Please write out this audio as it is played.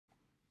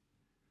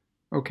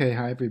Okay,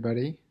 hi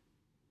everybody.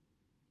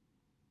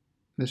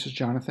 This is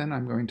Jonathan.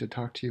 I'm going to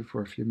talk to you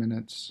for a few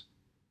minutes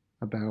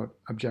about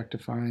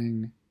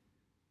objectifying.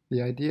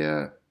 The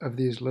idea of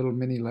these little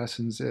mini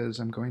lessons is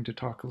I'm going to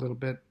talk a little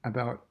bit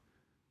about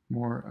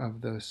more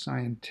of the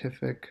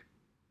scientific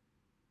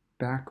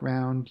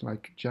background,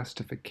 like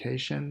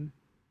justification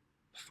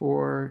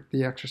for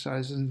the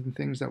exercises and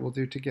things that we'll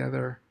do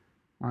together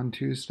on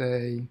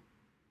Tuesday.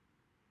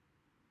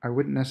 I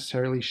wouldn't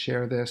necessarily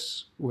share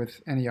this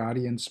with any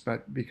audience,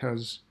 but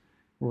because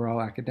we're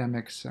all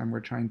academics and we're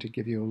trying to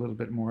give you a little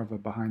bit more of a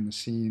behind the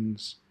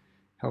scenes,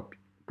 help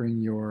bring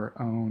your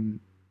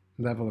own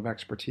level of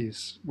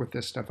expertise with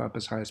this stuff up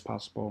as high as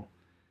possible.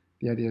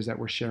 The idea is that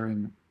we're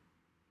sharing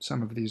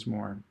some of these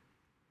more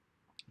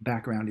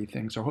backgroundy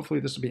things. So hopefully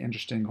this will be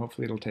interesting.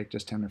 Hopefully it'll take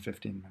just 10 or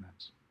 15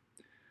 minutes.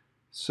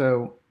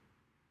 So,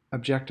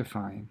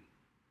 objectifying.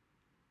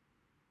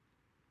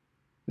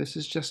 This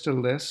is just a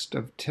list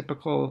of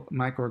typical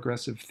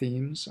microaggressive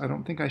themes. I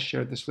don't think I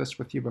shared this list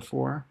with you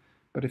before,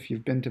 but if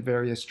you've been to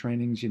various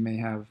trainings, you may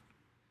have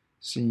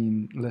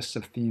seen lists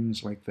of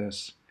themes like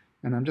this.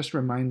 And I'm just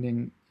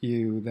reminding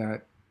you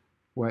that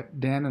what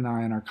Dan and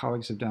I and our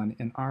colleagues have done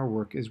in our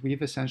work is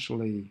we've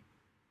essentially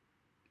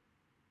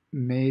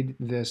made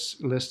this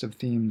list of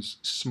themes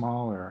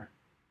smaller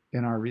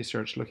in our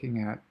research,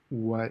 looking at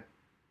what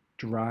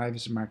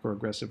drives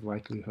microaggressive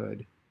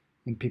likelihood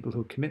in people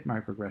who commit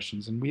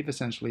microaggressions. And we've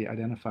essentially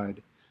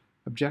identified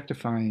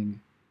objectifying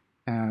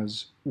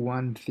as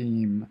one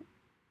theme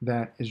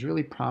that is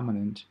really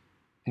prominent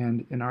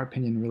and, in our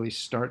opinion, really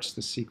starts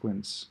the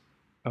sequence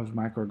of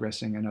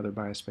microaggressing and other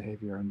biased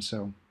behavior. And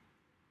so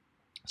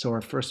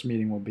our first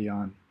meeting will be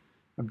on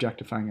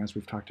objectifying, as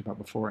we've talked about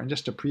before. And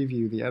just to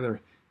preview the other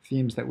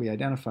themes that we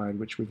identified,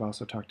 which we've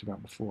also talked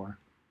about before,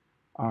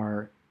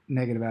 are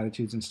negative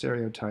attitudes and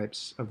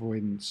stereotypes,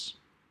 avoidance,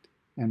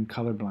 and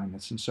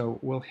colorblindness. And so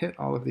we'll hit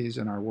all of these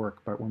in our work,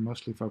 but we're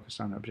mostly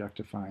focused on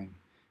objectifying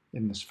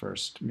in this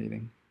first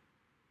meeting.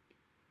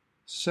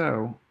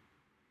 So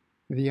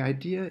the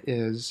idea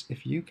is,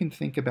 if you can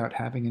think about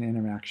having an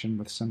interaction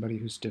with somebody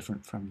who's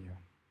different from you,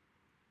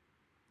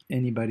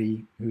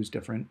 anybody who's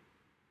different,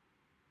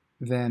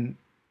 then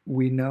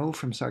we know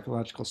from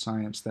psychological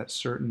science that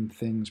certain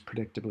things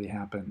predictably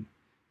happen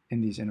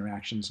in these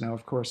interactions. Now,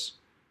 of course,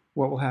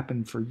 what will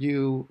happen for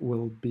you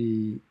will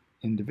be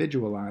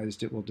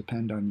individualized. It will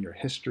depend on your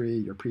history,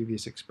 your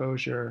previous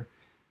exposure,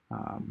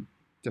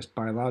 just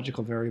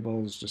biological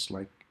variables, just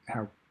like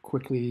how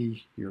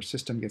quickly your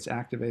system gets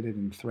activated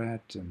in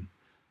threat, and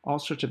all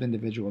sorts of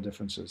individual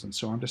differences. And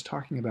so I'm just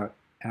talking about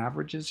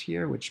averages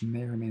here, which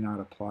may or may not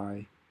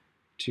apply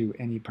to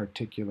any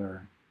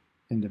particular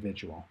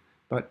individual.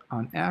 But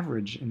on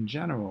average, in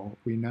general,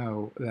 we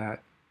know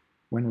that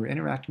when we're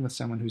interacting with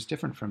someone who's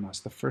different from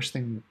us, the first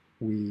thing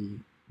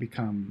we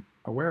become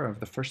aware of,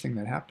 the first thing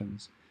that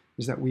happens,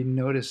 is that we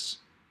notice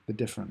the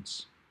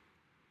difference.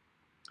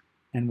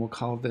 And we'll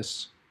call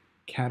this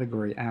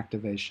category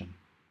activation.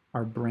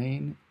 Our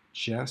brain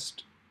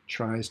just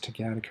tries to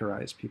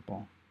categorize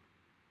people.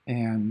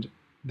 And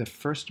the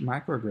first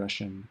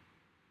microaggression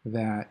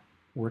that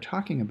we're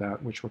talking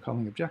about, which we're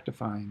calling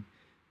objectifying,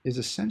 is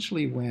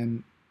essentially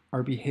when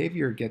our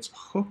behavior gets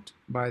hooked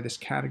by this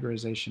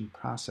categorization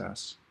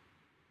process,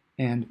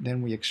 and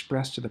then we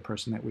express to the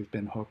person that we've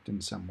been hooked in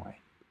some way.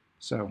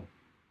 So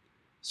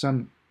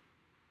some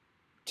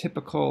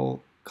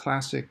typical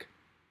classic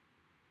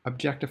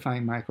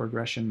objectifying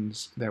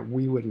microaggressions that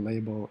we would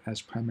label as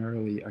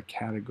primarily a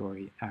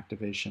category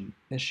activation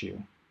issue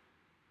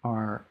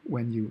are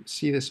when you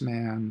see this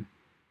man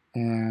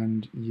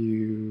and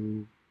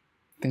you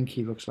think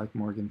he looks like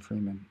Morgan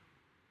Freeman,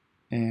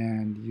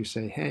 and you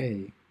say,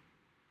 hey,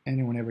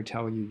 anyone ever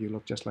tell you you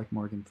look just like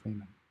Morgan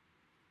Freeman?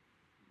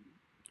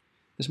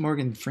 This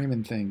Morgan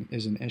Freeman thing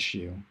is an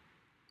issue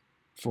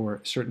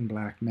for certain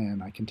black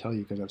men. I can tell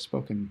you because I've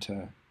spoken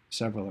to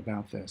several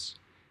about this.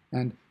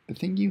 And the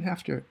thing you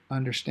have to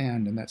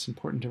understand, and that's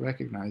important to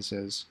recognize,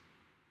 is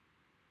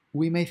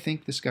we may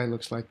think this guy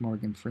looks like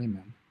Morgan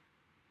Freeman,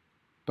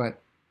 but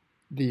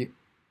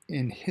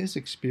in his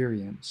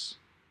experience,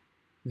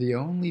 the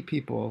only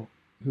people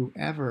who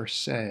ever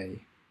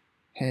say,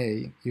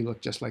 hey, you look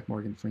just like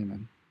Morgan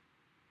Freeman,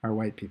 are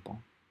white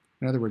people.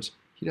 In other words,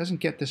 he doesn't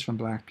get this from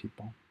black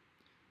people.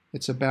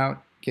 It's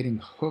about getting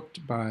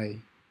hooked by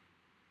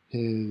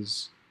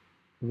his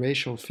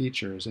racial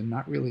features and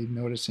not really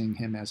noticing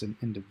him as an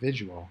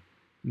individual.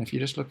 And if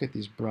you just look at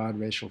these broad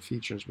racial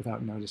features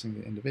without noticing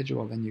the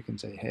individual, then you can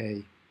say,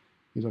 hey,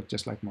 you look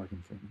just like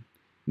Morgan Freeman.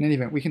 In any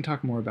event, we can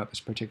talk more about this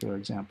particular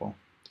example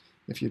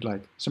if you'd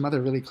like. Some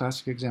other really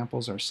classic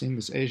examples are seeing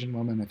this Asian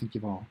woman, I think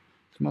you're all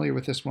familiar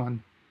with this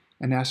one,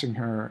 and asking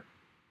her,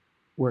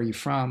 where are you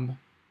from?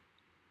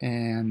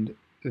 And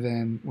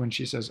then when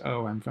she says,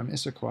 oh, I'm from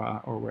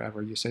Issaquah or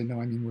wherever, you say,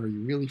 no, I mean, where are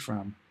you really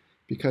from?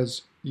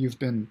 Because you've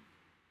been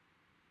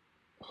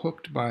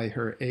hooked by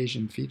her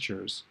Asian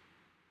features.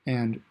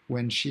 And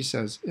when she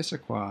says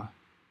Issaquah,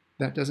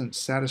 that doesn't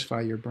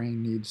satisfy your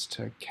brain needs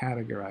to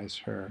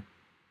categorize her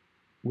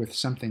with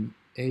something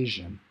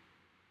Asian.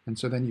 And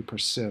so then you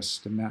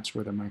persist, and that's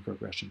where the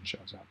microaggression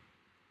shows up.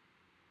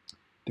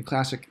 The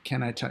classic,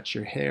 can I touch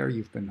your hair?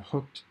 You've been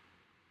hooked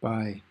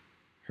by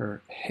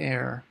her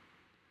hair.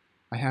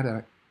 I had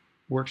a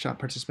workshop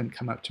participant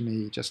come up to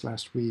me just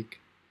last week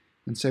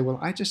and say, well,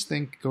 I just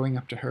think going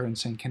up to her and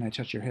saying, can I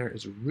touch your hair,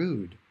 is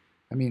rude.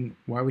 I mean,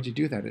 why would you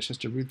do that? It's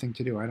just a rude thing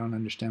to do. I don't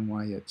understand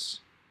why it's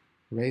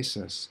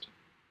racist.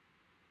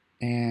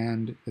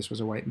 And this was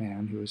a white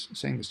man who was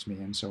saying this to me.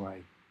 And so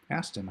I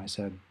asked him, I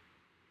said,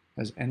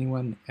 has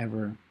anyone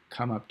ever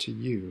come up to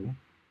you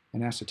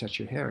and asked to touch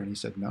your hair? And he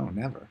said, no,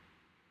 never.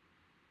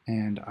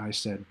 And I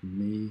said,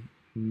 me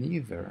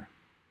neither.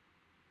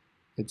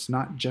 It's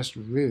not just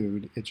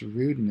rude, it's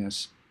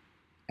rudeness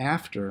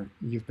after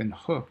you've been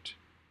hooked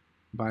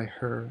by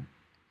her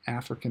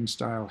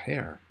African-style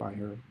hair, by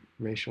her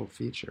racial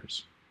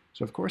features.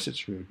 So of course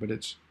it's rude, but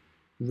it's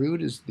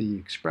rude is the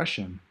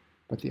expression,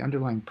 but the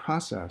underlying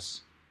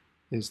process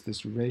is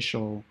this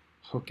racial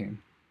hooking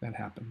that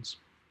happens.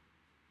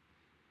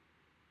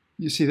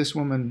 You see this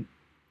woman,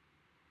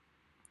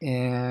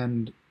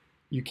 and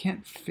you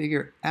can't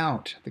figure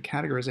out, the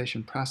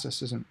categorization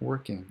process isn't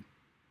working.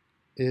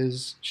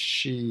 Is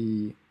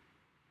she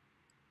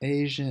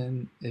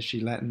Asian? Is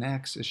she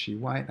Latinx? Is she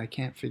white? I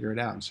can't figure it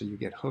out. And so you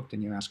get hooked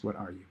and you ask, what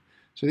are you?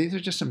 So these are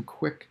just some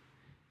quick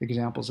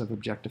examples of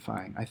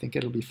objectifying. I think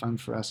it'll be fun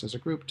for us as a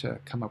group to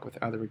come up with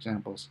other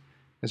examples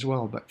as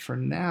well. But for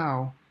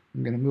now,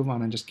 I'm going to move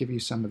on and just give you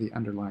some of the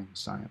underlying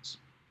science.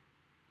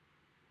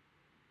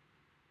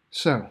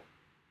 So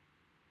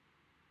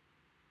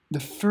the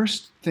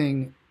first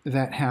thing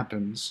that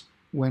happens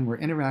when we're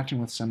interacting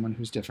with someone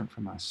who's different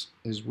from us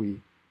is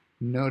we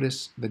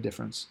notice the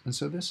difference. And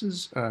so this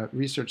is a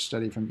research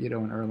study from Ito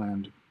and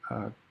Erland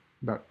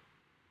about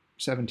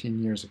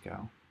 17 years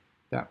ago.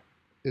 That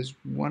is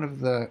one of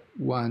the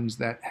ones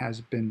that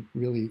has been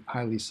really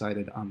highly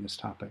cited on this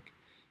topic.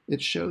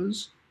 It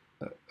shows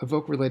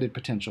evoke-related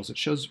potentials. It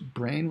shows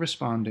brain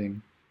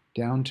responding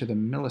down to the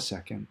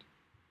millisecond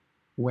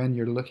when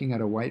you're looking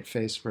at a white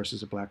face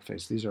versus a black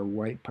face. These are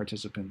white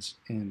participants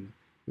in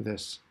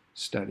this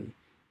study.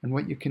 And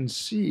what you can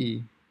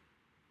see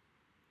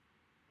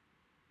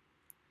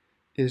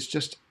is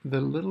just the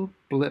little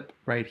blip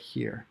right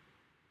here.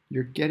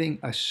 You're getting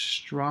a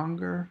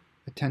stronger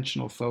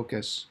attentional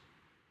focus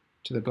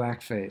to the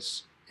black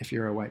face if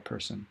you're a white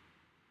person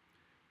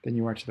than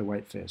you are to the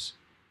white face.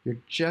 You're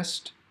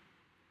just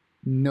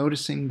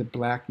noticing the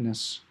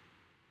blackness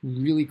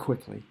really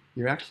quickly.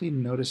 You're actually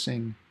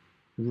noticing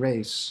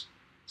race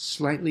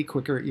slightly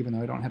quicker, even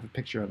though I don't have a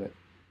picture of it,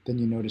 than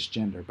you notice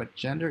gender. But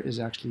gender is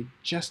actually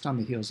just on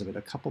the heels of it,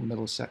 a couple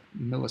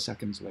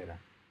milliseconds later.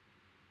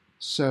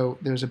 So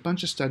there's a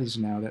bunch of studies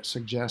now that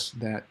suggest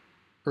that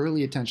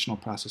early attentional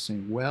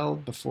processing, well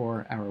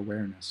before our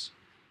awareness,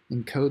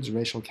 encodes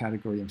racial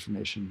category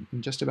information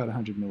in just about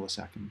 100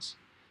 milliseconds.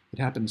 It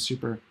happens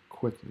super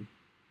quickly.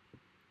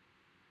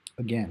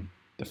 Again,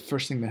 the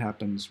first thing that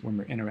happens when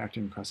we're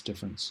interacting across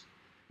difference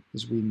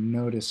is we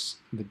notice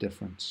the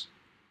difference.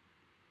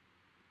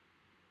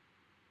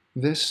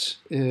 This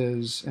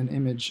is an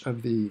image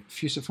of the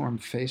fusiform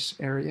face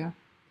area,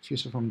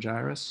 fusiform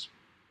gyrus.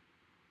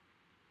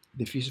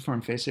 The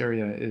fusiform face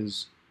area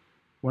is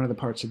one of the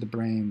parts of the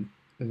brain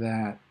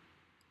that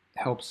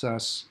helps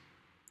us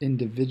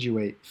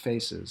individuate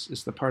faces.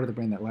 It's the part of the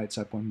brain that lights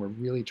up when we're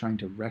really trying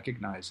to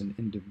recognize and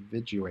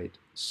individuate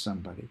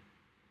somebody.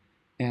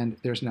 And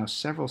there's now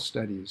several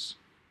studies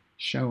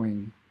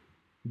showing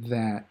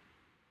that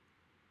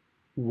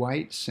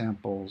white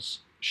samples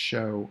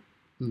show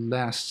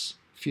less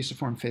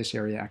fusiform face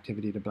area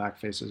activity to black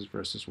faces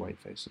versus white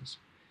faces.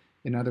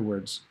 In other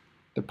words,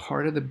 the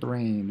part of the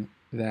brain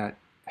that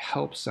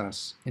helps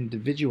us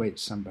individuate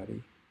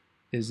somebody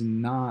is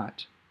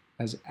not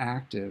as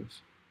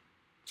active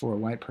for a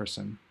white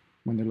person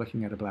when they're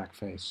looking at a black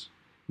face.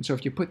 And so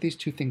if you put these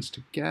two things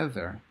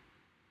together,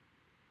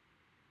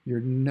 you're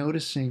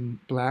noticing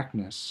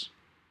blackness,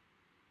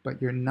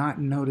 but you're not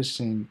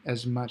noticing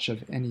as much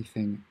of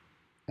anything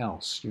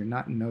else. You're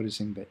not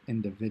noticing the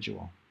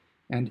individual.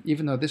 And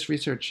even though this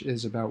research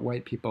is about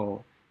white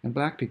people and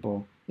black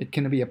people, it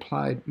can be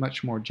applied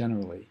much more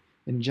generally.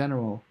 In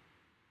general,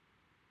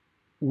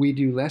 we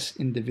do less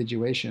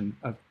individuation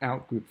of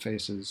out-group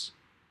faces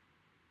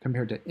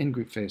compared to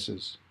in-group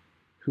faces,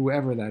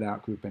 whoever that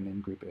out-group and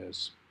in-group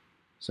is.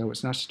 So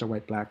it's not just a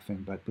white-black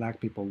thing, but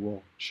black people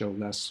will show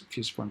less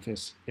fusiform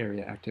face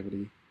area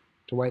activity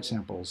to white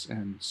samples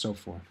and so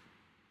forth.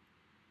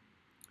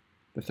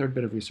 The third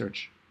bit of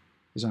research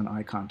is on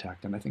eye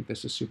contact, and I think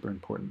this is super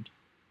important.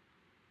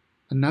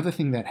 Another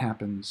thing that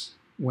happens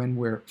when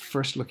we're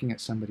first looking at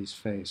somebody's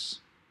face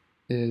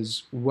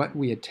is what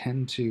we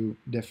attend to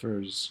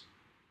differs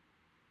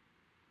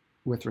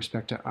with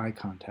respect to eye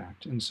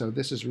contact. And so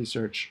this is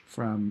research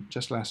from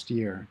just last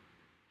year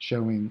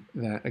showing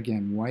that,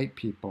 again, white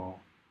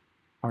people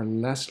are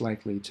less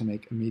likely to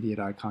make immediate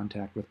eye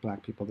contact with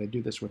black people. They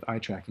do this with eye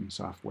tracking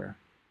software.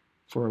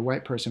 For a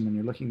white person, when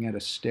you're looking at a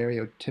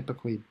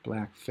stereotypically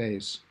black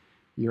face,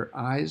 your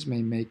eyes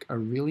may make a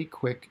really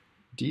quick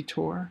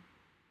detour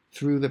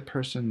through the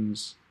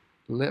person's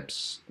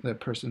lips, the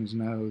person's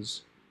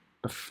nose,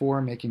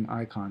 before making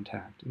eye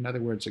contact. In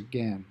other words,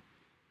 again,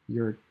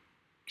 you're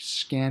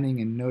scanning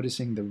and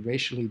noticing the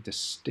racially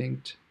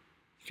distinct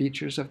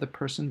features of the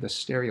person, the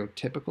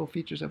stereotypical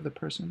features of the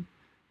person,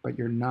 but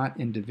you're not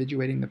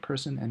individuating the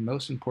person, and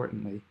most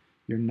importantly,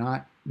 you're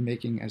not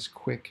making as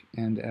quick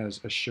and as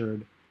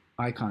assured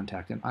eye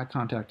contact. And eye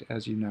contact,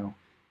 as you know,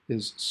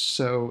 is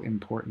so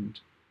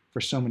important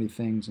for so many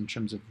things in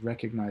terms of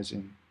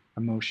recognizing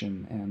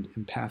emotion and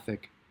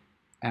empathic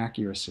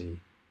accuracy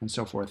and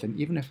so forth. And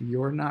even if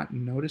you're not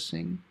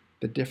noticing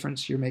the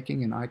difference you're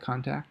making in eye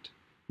contact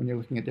when you're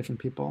looking at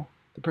different people,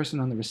 the person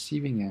on the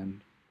receiving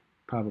end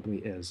probably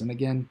is. And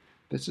again,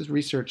 this is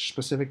research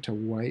specific to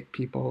white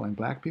people and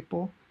black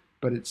people,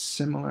 but it's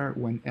similar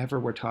whenever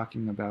we're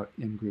talking about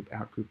in-group,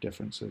 out-group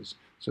differences.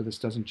 So this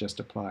doesn't just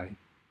apply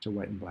to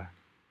white and black.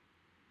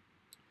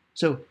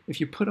 So if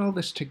you put all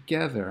this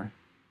together,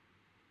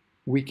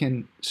 we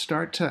can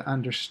start to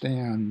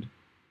understand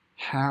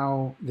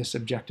how this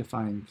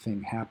objectifying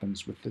thing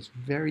happens with this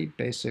very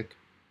basic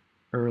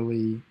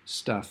early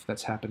stuff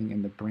that's happening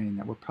in the brain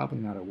that we're probably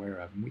not aware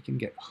of. And we can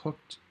get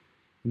hooked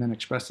and then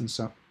express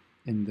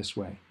in this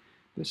way.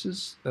 This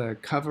is the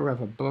cover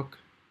of a book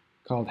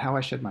called How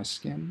I Shed My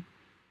Skin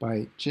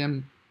by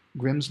Jim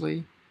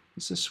Grimsley.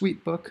 It's a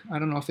sweet book. I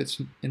don't know if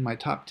it's in my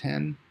top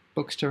 10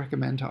 books to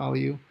recommend to all of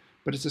you,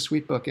 but it's a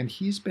sweet book. And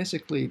he's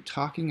basically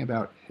talking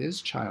about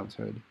his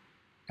childhood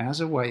as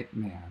a white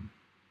man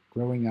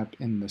growing up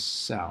in the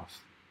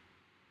South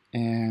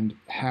and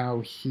how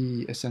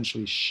he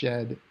essentially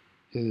shed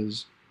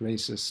his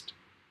racist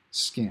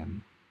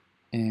skin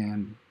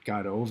and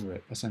got over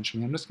it,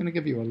 essentially. I'm just going to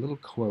give you a little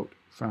quote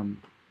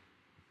from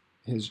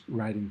his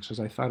writings because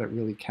I thought it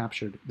really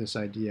captured this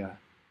idea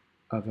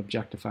of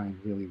objectifying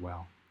really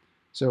well.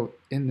 So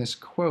in this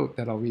quote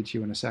that I'll read to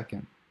you in a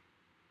second,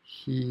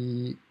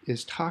 he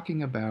is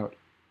talking about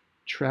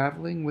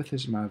traveling with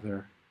his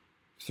mother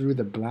through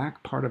the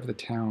black part of the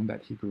town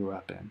that he grew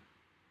up in.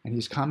 And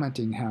he's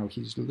commenting how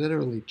he's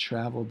literally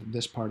traveled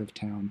this part of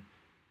town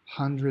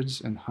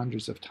hundreds and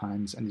hundreds of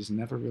times, and he's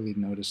never really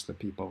noticed the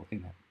people in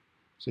it.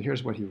 So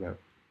here's what he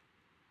wrote.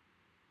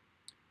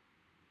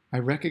 I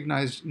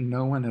recognized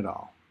no one at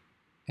all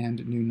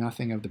and knew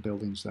nothing of the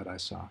buildings that I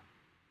saw.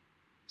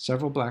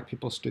 Several black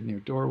people stood near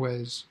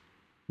doorways,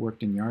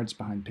 worked in yards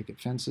behind picket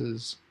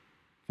fences,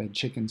 fed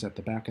chickens at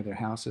the back of their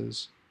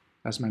houses.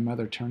 As my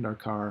mother turned our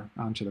car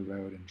onto the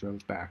road and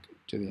drove back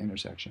to the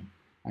intersection,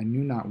 I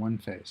knew not one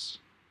face,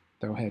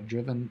 though I had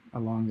driven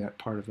along that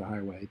part of the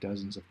highway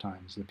dozens of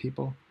times. The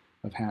people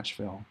of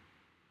Hatchville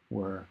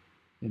were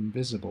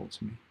invisible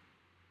to me.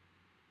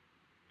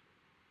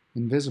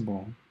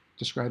 Invisible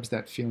describes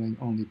that feeling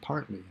only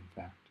partly, in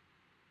fact.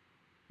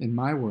 In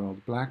my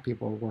world, black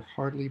people were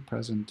hardly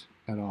present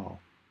at all.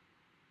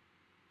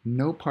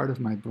 No part of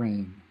my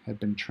brain had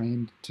been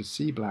trained to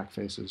see black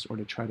faces or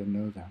to try to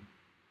know them.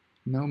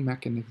 No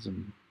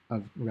mechanism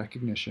of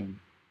recognition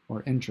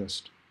or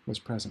interest was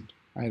present.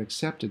 I had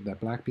accepted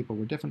that black people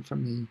were different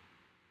from me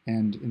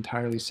and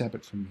entirely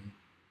separate from me.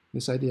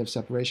 This idea of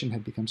separation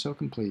had become so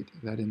complete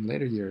that in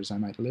later years I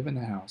might live in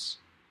a house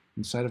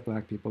in sight of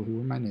black people who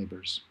were my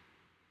neighbors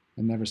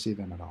and never see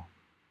them at all.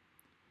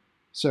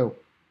 So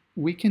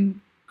we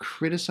can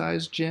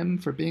criticize Jim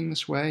for being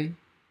this way,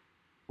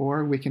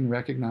 or we can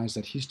recognize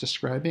that he's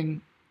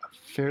describing a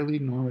fairly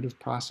normative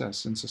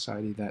process in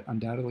society that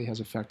undoubtedly has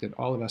affected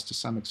all of us to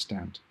some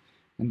extent.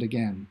 And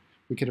again,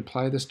 we could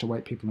apply this to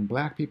white people and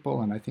black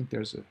people, and I think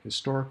there's a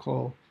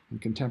historical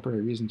and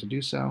contemporary reason to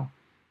do so,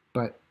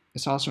 but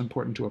it's also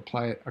important to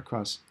apply it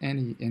across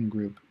any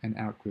in-group and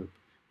out-group.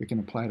 We can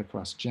apply it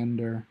across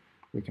gender,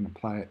 we can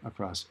apply it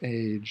across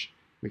age,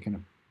 we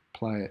can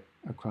apply it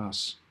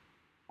across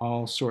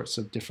all sorts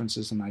of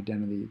differences in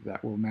identity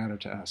that will matter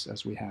to us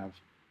as we have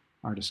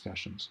our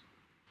discussions.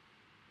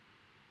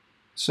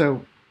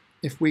 So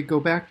if we go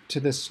back to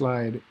this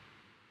slide,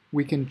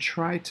 we can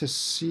try to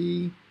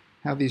see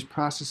how these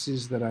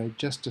processes that I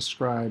just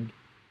described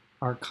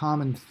are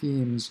common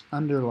themes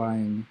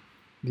underlying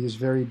these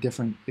very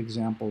different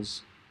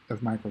examples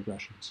of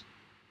microaggressions.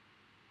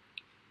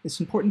 It's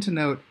important to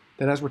note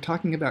that as we're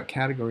talking about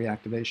category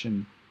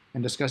activation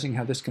and discussing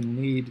how this can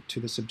lead to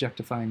this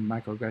objectifying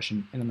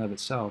microaggression in and of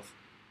itself,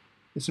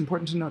 it's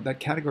important to note that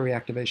category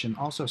activation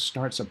also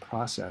starts a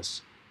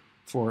process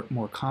for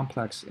more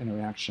complex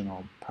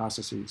interactional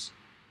processes.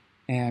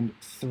 And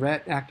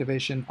threat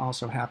activation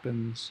also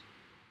happens,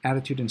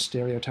 attitude and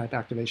stereotype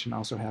activation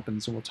also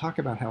happens. So we'll talk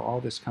about how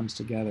all this comes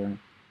together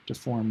to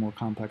form more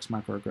complex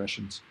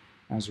microaggressions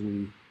as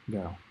we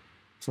go.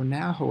 For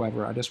now,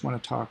 however, I just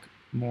want to talk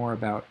more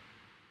about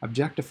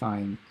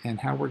objectifying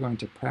and how we're going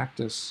to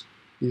practice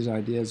these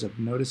ideas of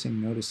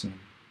noticing,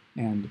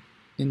 and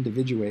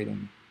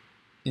individuating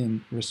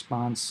in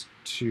response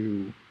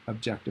to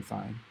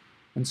objectifying.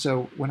 And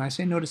so when I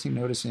say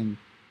noticing,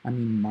 I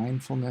mean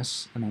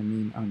mindfulness and I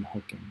mean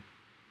unhooking.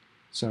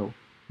 So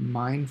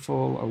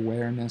mindful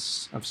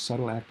awareness of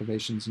subtle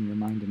activations in your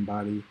mind and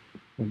body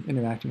when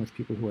interacting with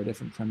people who are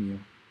different from you,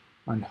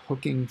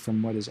 unhooking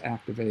from what is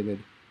activated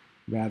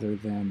rather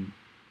than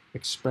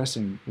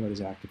expressing what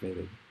is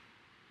activated.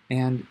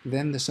 And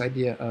then this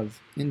idea of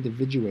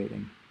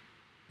individuating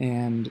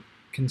and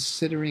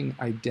considering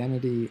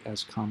identity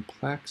as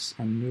complex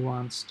and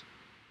nuanced,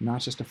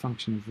 not just a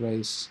function of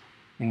race,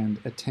 and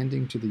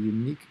attending to the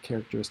unique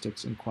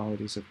characteristics and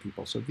qualities of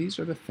people. So these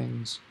are the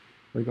things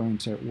we're going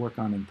to work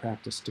on and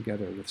practice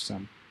together with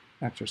some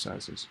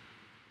exercises.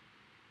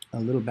 A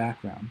little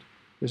background.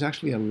 There's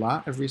actually a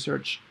lot of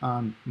research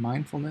on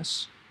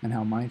mindfulness and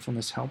how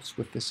mindfulness helps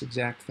with this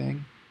exact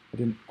thing. I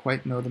didn't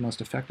quite know the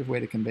most effective way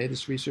to convey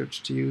this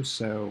research to you,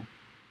 so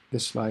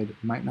this slide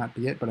might not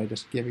be it, but I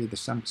just give you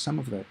some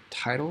of the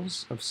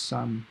titles of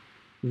some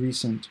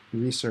recent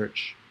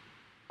research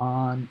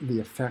on the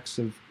effects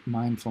of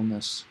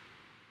mindfulness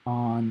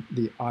on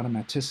the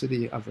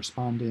automaticity of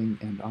responding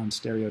and on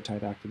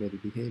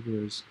stereotype-activated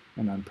behaviors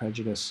and on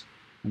prejudice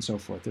and so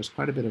forth. There's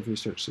quite a bit of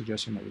research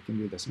suggesting that we can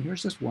do this. And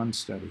here's just one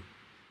study.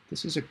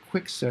 This is a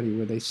quick study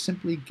where they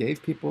simply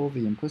gave people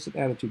the implicit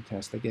attitude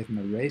test. They gave them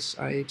a race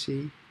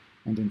IAT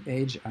and an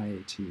age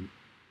IAT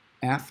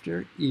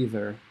after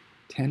either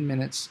 10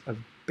 minutes of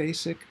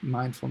basic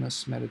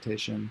mindfulness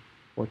meditation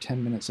or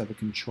 10 minutes of a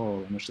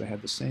control in which they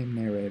had the same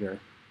narrator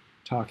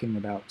talking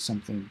about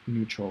something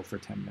neutral for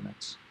 10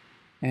 minutes.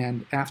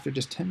 And after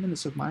just 10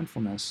 minutes of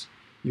mindfulness,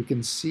 you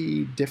can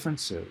see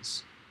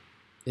differences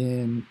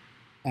in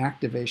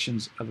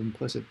activations of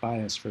implicit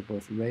bias for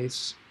both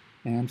race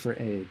and for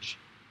age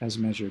as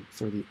measured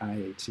for the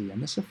IAT.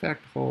 And this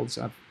effect holds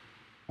up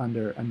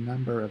under a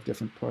number of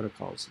different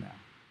protocols now.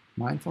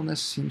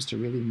 Mindfulness seems to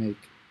really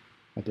make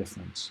a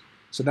difference.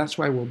 So that's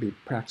why we'll be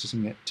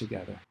practicing it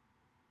together.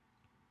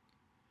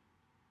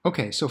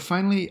 Okay, so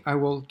finally I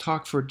will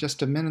talk for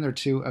just a minute or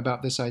two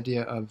about this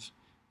idea of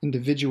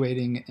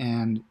individuating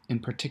and, in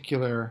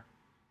particular,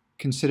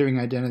 considering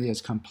identity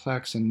as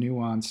complex and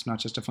nuanced, not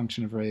just a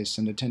function of race,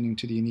 and attending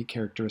to the unique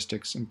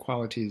characteristics and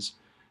qualities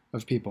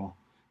of people.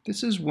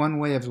 This is one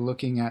way of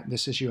looking at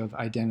this issue of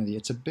identity.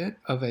 It's a bit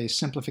of a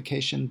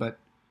simplification, but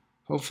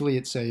hopefully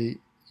it's a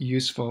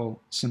useful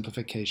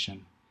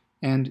simplification.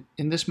 And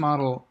in this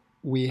model,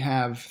 we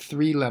have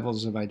 3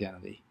 levels of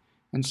identity.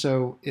 And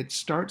so it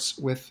starts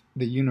with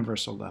the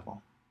universal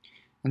level.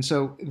 And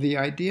so the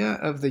idea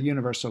of the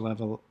universal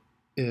level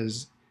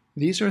is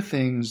these are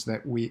things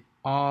that we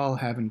all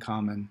have in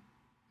common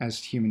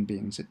as human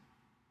beings.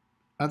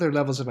 Other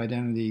levels of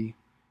identity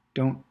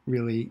don't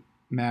really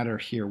matter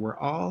here. We're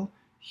all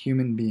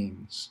human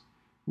beings.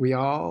 We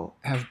all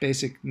have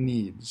basic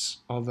needs,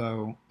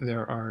 although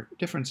there are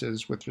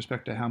differences with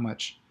respect to how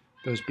much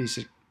those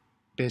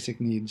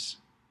basic needs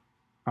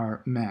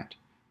are met.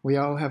 We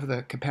all have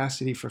the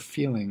capacity for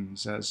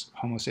feelings as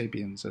Homo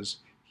sapiens, as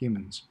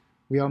humans.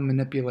 We all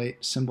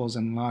manipulate symbols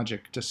and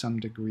logic to some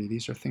degree.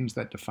 These are things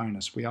that define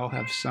us. We all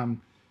have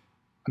some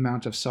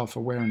amount of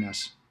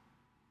self-awareness.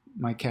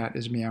 My cat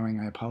is meowing,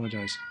 I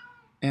apologize.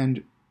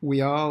 And we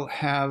all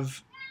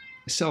have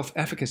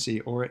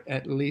self-efficacy, or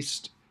at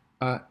least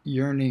a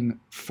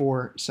yearning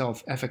for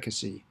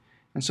self-efficacy.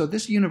 And so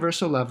this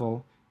universal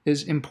level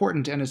is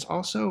important, and it's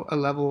also a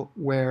level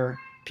where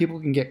people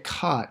can get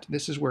caught.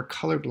 This is where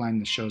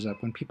colorblindness shows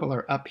up, when people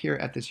are up here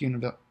at this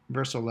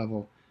universal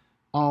level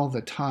all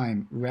the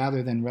time,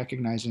 rather than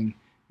recognizing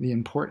the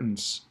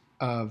importance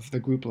of the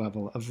group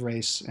level of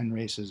race and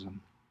racism,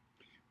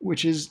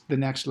 which is the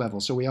next level.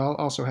 So we all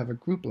also have a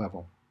group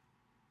level.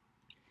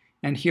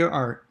 And here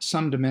are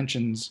some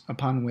dimensions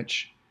upon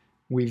which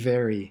we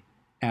vary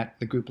at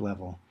the group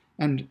level.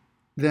 And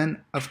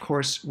then, of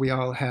course, we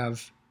all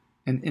have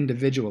an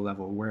individual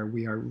level where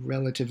we are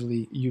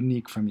relatively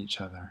unique from each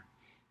other.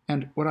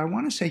 And what I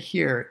want to say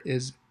here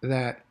is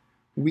that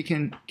we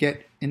can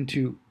get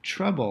into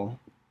trouble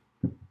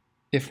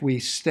if we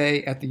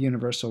stay at the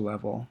universal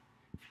level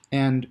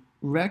and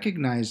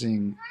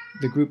recognizing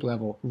the group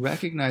level,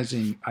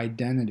 recognizing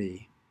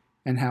identity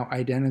and how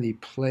identity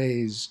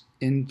plays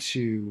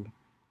into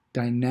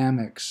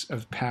dynamics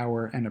of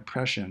power and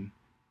oppression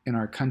in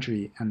our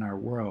country and our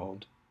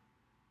world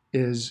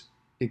is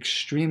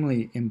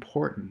extremely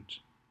important.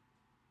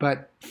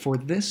 But for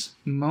this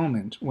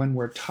moment, when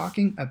we're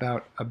talking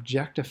about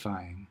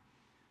objectifying,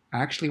 I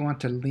actually want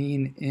to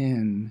lean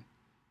in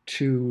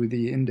to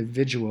the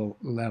individual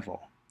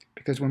level.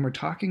 Because when we're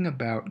talking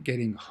about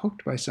getting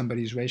hooked by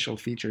somebody's racial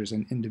features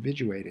and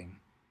individuating,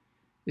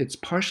 it's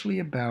partially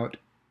about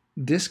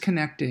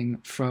disconnecting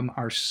from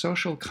our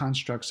social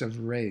constructs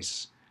of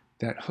race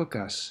that hook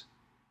us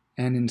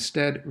and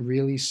instead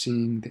really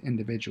seeing the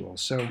individual.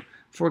 So,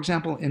 for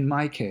example, in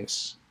my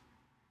case,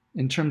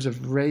 in terms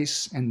of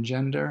race and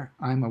gender,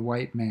 I'm a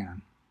white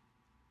man.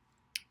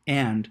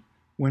 And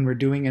when we're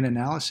doing an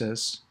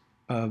analysis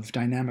of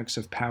dynamics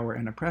of power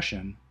and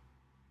oppression,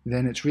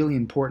 then it's really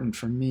important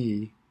for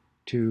me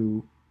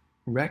to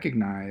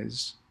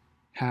recognize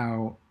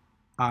how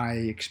I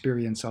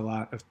experience a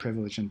lot of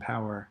privilege and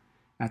power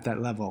at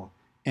that level,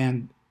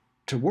 and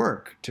to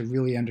work to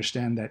really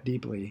understand that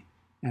deeply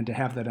and to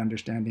have that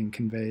understanding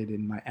conveyed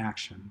in my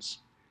actions.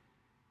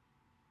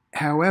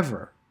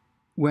 However,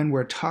 when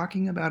we're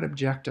talking about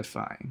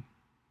objectifying,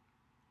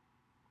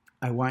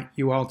 I want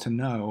you all to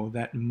know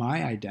that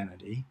my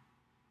identity,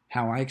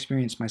 how I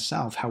experience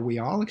myself, how we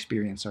all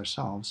experience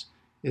ourselves,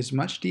 is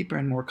much deeper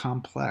and more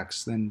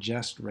complex than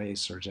just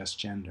race or just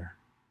gender.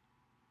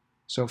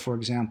 So, for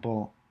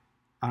example,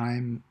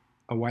 I'm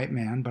a white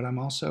man, but I'm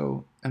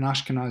also an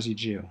Ashkenazi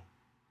Jew.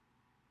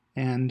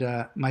 And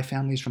my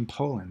family's from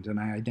Poland, and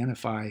I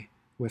identify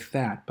with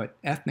that. But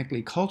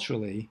ethnically,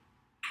 culturally,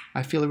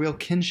 I feel a real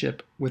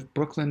kinship with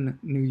Brooklyn,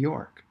 New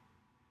York.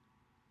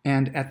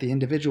 And at the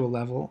individual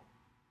level,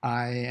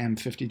 I am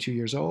 52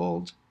 years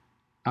old.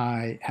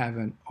 I have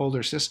an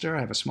older sister.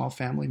 I have a small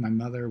family. My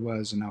mother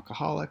was an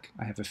alcoholic.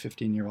 I have a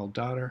 15-year-old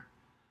daughter.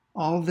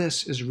 All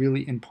this is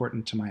really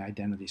important to my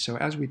identity. So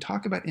as we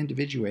talk about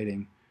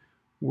individuating,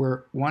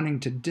 we're wanting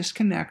to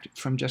disconnect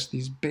from just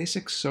these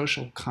basic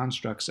social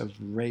constructs of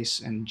race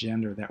and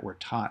gender that we're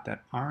taught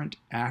that aren't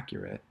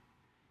accurate,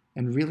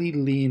 and really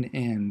lean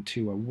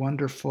into a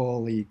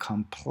wonderfully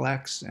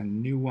complex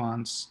and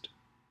nuanced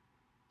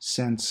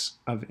sense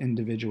of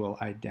individual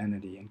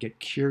identity and get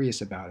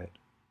curious about it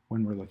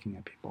when we're looking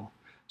at people.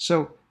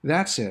 So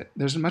that's it.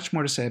 There's much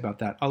more to say about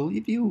that. I'll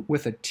leave you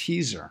with a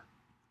teaser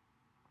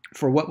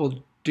for what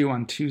we'll do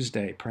on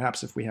Tuesday,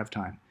 perhaps if we have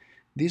time.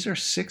 These are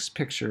 6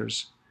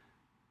 pictures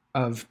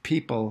of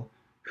people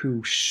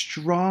who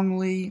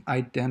strongly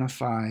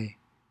identify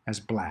as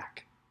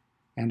black.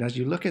 And as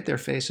you look at their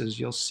faces,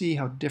 you'll see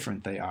how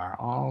different they are,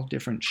 all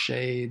different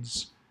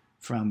shades,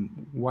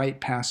 from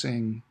white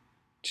passing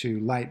to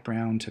light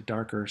brown to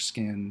darker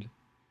skinned.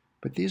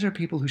 But these are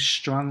people who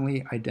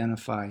strongly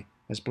identify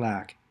as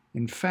black.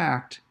 In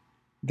fact,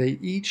 they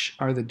each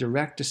are the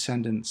direct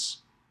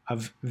descendants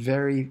of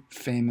very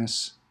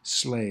famous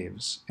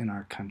slaves in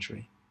our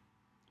country.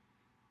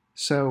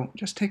 So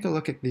just take a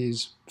look at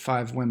these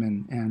 5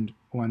 women and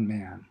 1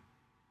 man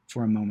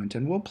for a moment,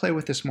 and we'll play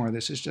with this more.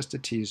 This is just a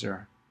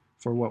teaser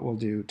for what we'll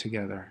do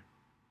together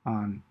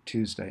on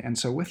Tuesday. And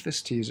so with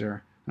this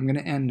teaser, I'm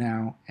going to end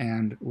now,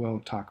 and we'll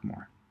talk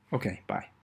more. Okay, bye.